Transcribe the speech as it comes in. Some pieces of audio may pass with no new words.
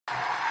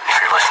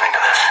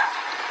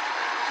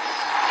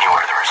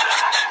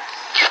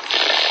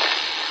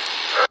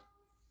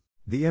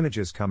The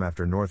images come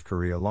after North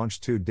Korea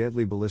launched 2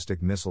 deadly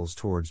ballistic missiles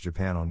towards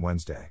Japan on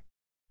Wednesday.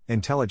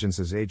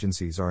 Intelligence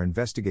agencies are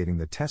investigating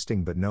the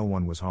testing, but no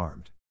one was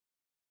harmed.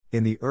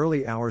 In the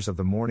early hours of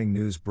the morning,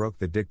 news broke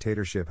the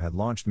dictatorship had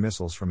launched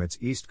missiles from its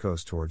east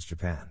coast towards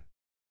Japan.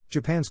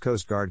 Japan's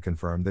Coast Guard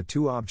confirmed that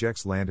 2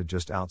 objects landed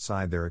just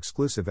outside their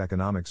exclusive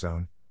economic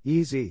zone,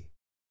 EEZ.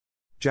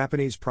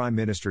 Japanese Prime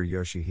Minister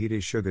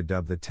Yoshihide Suga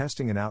dubbed the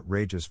testing an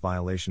outrageous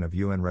violation of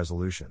UN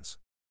resolutions.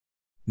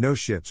 No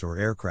ships or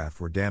aircraft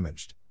were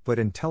damaged, but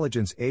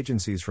intelligence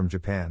agencies from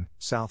Japan,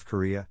 South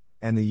Korea,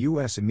 and the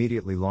US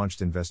immediately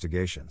launched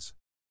investigations.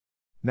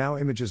 Now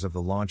images of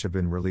the launch have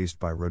been released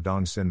by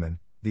Rodong Sinmun,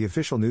 the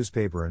official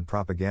newspaper and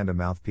propaganda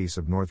mouthpiece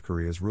of North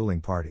Korea's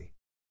ruling party.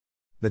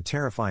 The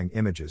terrifying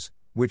images,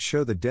 which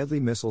show the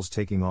deadly missiles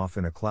taking off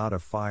in a cloud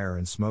of fire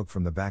and smoke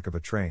from the back of a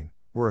train,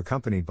 were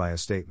accompanied by a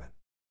statement.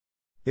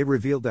 It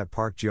revealed that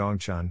Park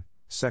Jeong-chun,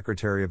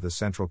 secretary of the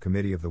Central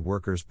Committee of the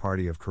Workers'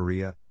 Party of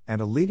Korea, and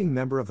a leading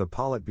member of the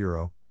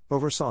Politburo,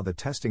 oversaw the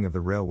testing of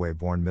the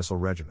railway-borne missile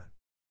regimen.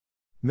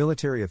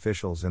 Military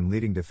officials and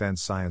leading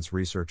defense science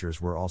researchers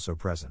were also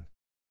present.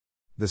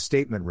 The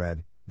statement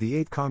read, "The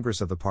 8th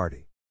Congress of the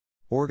Party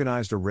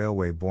organized a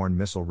railway-borne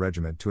missile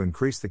regiment to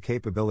increase the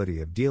capability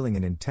of dealing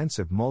an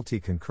intensive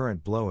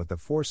multi-concurrent blow at the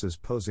forces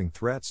posing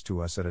threats to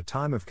us at a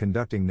time of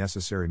conducting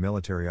necessary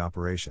military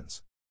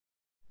operations.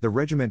 The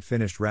regiment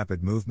finished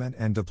rapid movement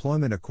and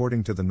deployment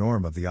according to the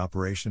norm of the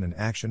operation and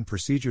action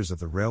procedures of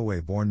the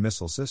railway-borne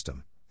missile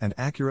system, and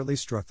accurately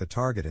struck the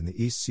target in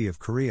the East Sea of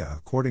Korea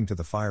according to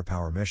the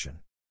firepower mission."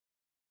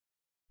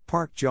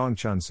 Park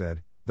Jeong-chun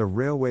said, "The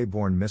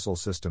railway-borne missile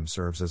system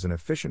serves as an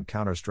efficient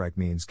counterstrike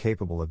means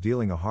capable of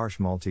dealing a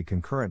harsh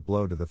multi-concurrent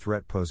blow to the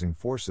threat-posing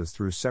forces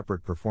through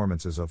separate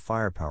performances of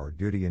firepower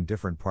duty in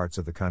different parts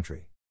of the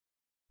country."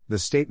 The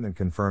statement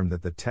confirmed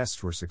that the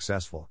tests were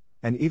successful,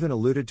 and even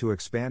alluded to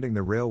expanding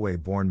the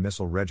railway-borne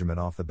missile regiment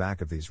off the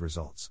back of these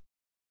results.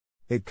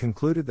 It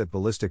concluded that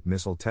ballistic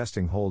missile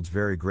testing holds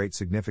very great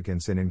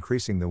significance in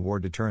increasing the war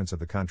deterrence of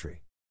the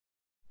country.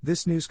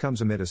 This news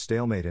comes amid a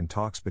stalemate in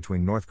talks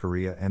between North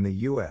Korea and the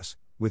US,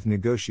 with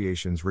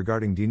negotiations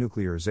regarding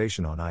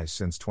denuclearization on ice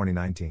since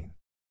 2019.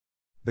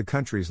 The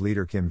country's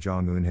leader Kim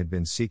Jong-un had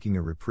been seeking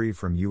a reprieve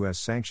from US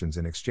sanctions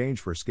in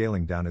exchange for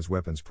scaling down his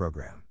weapons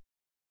program.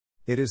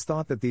 It is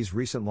thought that these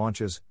recent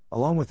launches,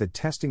 along with the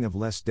testing of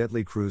less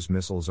deadly cruise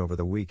missiles over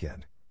the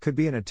weekend, could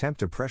be an attempt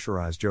to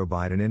pressurize Joe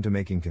Biden into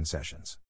making concessions.